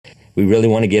We really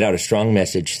want to get out a strong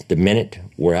message. The minute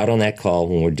we're out on that call,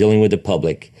 when we're dealing with the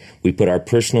public, we put our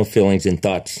personal feelings and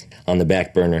thoughts on the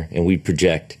back burner, and we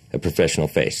project a professional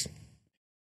face.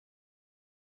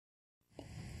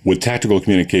 With tactical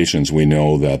communications, we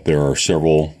know that there are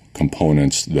several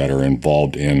components that are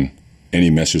involved in any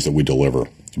message that we deliver,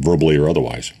 verbally or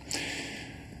otherwise.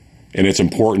 And it's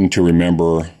important to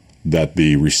remember that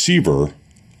the receiver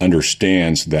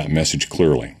understands that message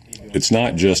clearly. It's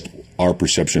not just our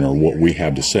perception or what we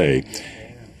have to say.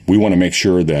 We want to make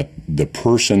sure that the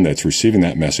person that's receiving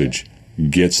that message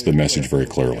gets the message very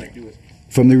clearly.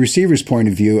 From the receiver's point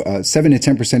of view, 7 to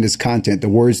 10% is content, the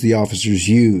words the officers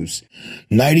use.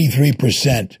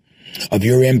 93% of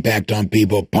your impact on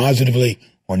people, positively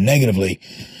or negatively,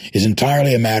 is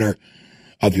entirely a matter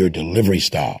of your delivery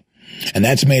style. And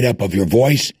that's made up of your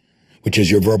voice, which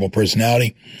is your verbal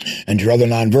personality, and your other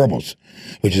nonverbals,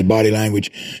 which is body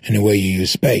language and the way you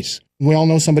use space. We all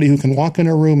know somebody who can walk in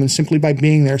a room and simply by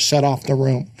being there set off the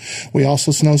room. We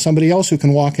also know somebody else who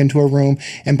can walk into a room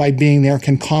and by being there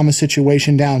can calm a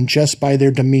situation down just by their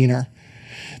demeanor.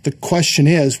 The question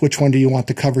is, which one do you want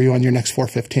to cover you on your next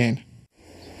 415?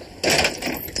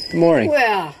 Good morning.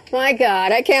 Well, my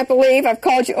God, I can't believe I've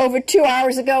called you over 2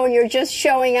 hours ago and you're just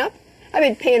showing up. I've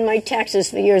been paying my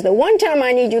taxes for years. The one time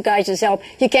I need you guys' help,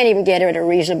 you can't even get here at a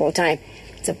reasonable time.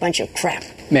 It's a bunch of crap.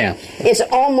 Ma'am. It's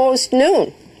almost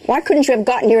noon. Why couldn't you have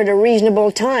gotten here at a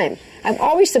reasonable time? I've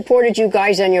always supported you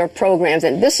guys on your programs,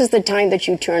 and this is the time that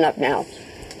you turn up now.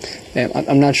 Ma'am,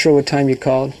 I'm not sure what time you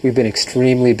called. We've been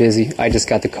extremely busy. I just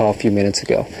got the call a few minutes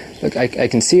ago. Look, I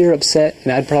can see you're upset,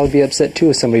 and I'd probably be upset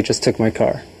too if somebody just took my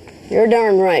car. You're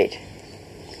darn right.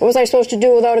 What was I supposed to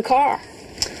do without a car?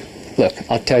 Look,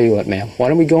 I'll tell you what, ma'am. Why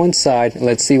don't we go inside and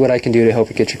let's see what I can do to help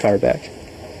you get your car back.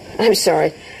 I'm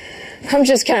sorry. I'm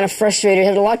just kind of frustrated. I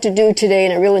had a lot to do today,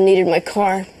 and I really needed my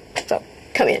car. So,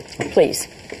 come in, please.